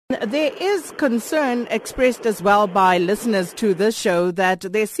There is concern expressed as well by listeners to this show that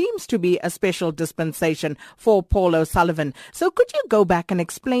there seems to be a special dispensation for Paul O'Sullivan. So could you go back and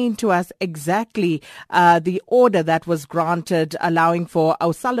explain to us exactly the order that was granted allowing for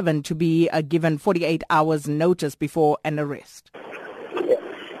O'Sullivan to be given 48 hours notice before an arrest? Yeah.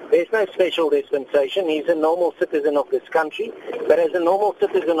 There's no special dispensation. He's a normal citizen of this country. But as a normal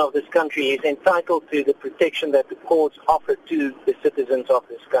citizen of this country, he's entitled to the protection that the courts offer to the citizens of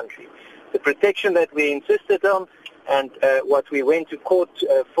this country. The protection that we insisted on and what we went to court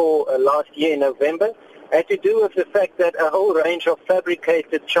for last year in November had to do with the fact that a whole range of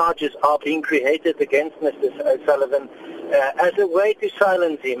fabricated charges are being created against Mr. O'Sullivan as a way to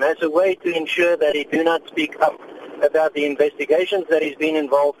silence him, as a way to ensure that he do not speak up about the investigations that he's been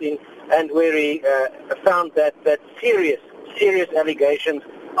involved in, and where he found that serious allegations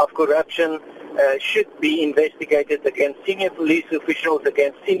of corruption should be investigated against senior police officials,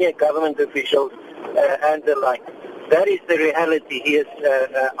 against senior government officials, and the like. That is the reality. He is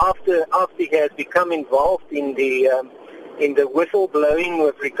after he has become involved in the whistleblowing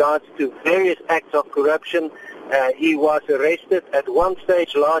with regards to various acts of corruption. He was arrested. At one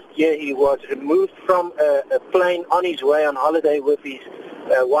stage last year, he was removed from a plane on his way on holiday with his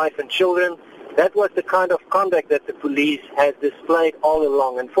wife and children. That was the kind of conduct that the police has displayed all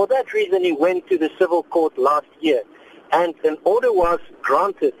along. And for that reason, he went to the civil court last year. And an order was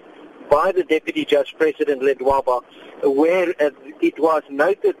granted by the Deputy Judge President Ledwaba, where it was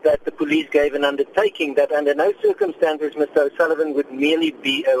noted that the police gave an undertaking that under no circumstances Mr. O'Sullivan would merely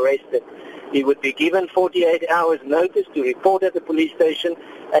be arrested. He would be given 48 hours notice to report at the police station,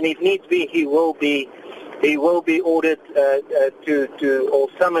 and if needs be, he will be ordered or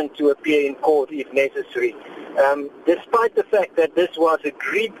summoned to appear in court if necessary. Despite the fact that this was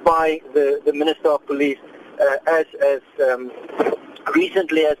agreed by the Minister of Police as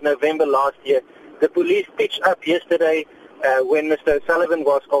recently as November last year, the police pitched up yesterday when Mr. O'Sullivan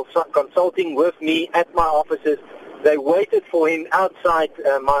was consulting with me at my offices. They waited for him outside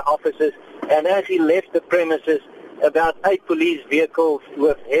my offices, and as he left the premises, about 8 police vehicles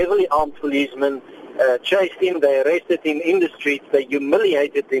with heavily armed policemen chased him. They arrested him in the streets, they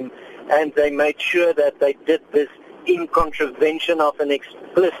humiliated him, and they made sure that they did this in contravention of an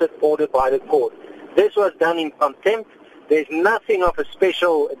explicit order by the court. This was done in contempt. There's nothing of a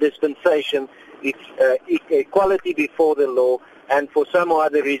special dispensation. It's equality before the law, and for some or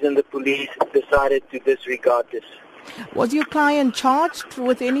other reason the police decided to disregard this. Was your client charged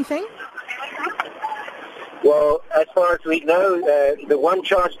with anything? Well, as far as we know, the one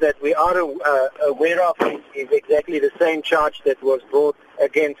charge that we are aware of is exactly the same charge that was brought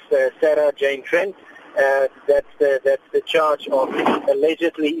against Sarah Jane Trent. That's the charge of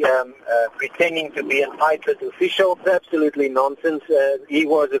allegedly pretending to be an IPID official. It's absolutely nonsense. He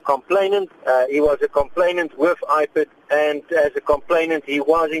was a complainant. He was a complainant with IPID, and as a complainant, he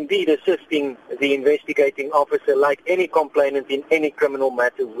was indeed assisting the investigating officer like any complainant in any criminal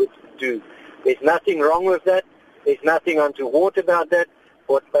matter would do. There's nothing wrong with that. There's nothing untoward about that.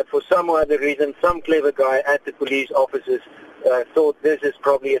 But for some or other reason, some clever guy at the police offices thought this is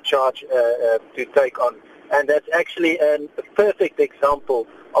probably a charge to take on. And that's actually a perfect example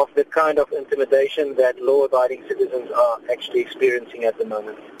of the kind of intimidation that law-abiding citizens are actually experiencing at the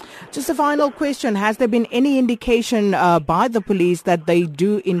moment. Just a final question. Has there been any indication by the police that they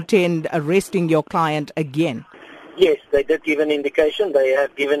do intend arresting your client again? Yes, they did give an indication. They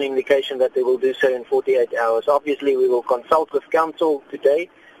have given indication that they will do so in 48 hours. Obviously, we will consult with counsel today,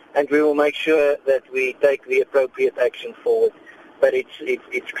 and we will make sure that we take the appropriate action forward. But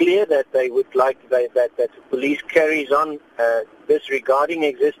it's clear that they would like that the police carries on disregarding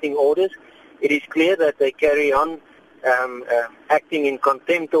existing orders. It is clear that they carry on acting in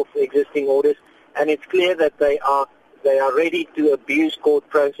contempt of existing orders, and it's clear that they are ready to abuse court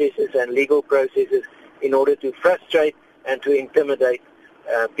processes and legal processes in order to frustrate and to intimidate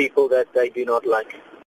people that they do not like.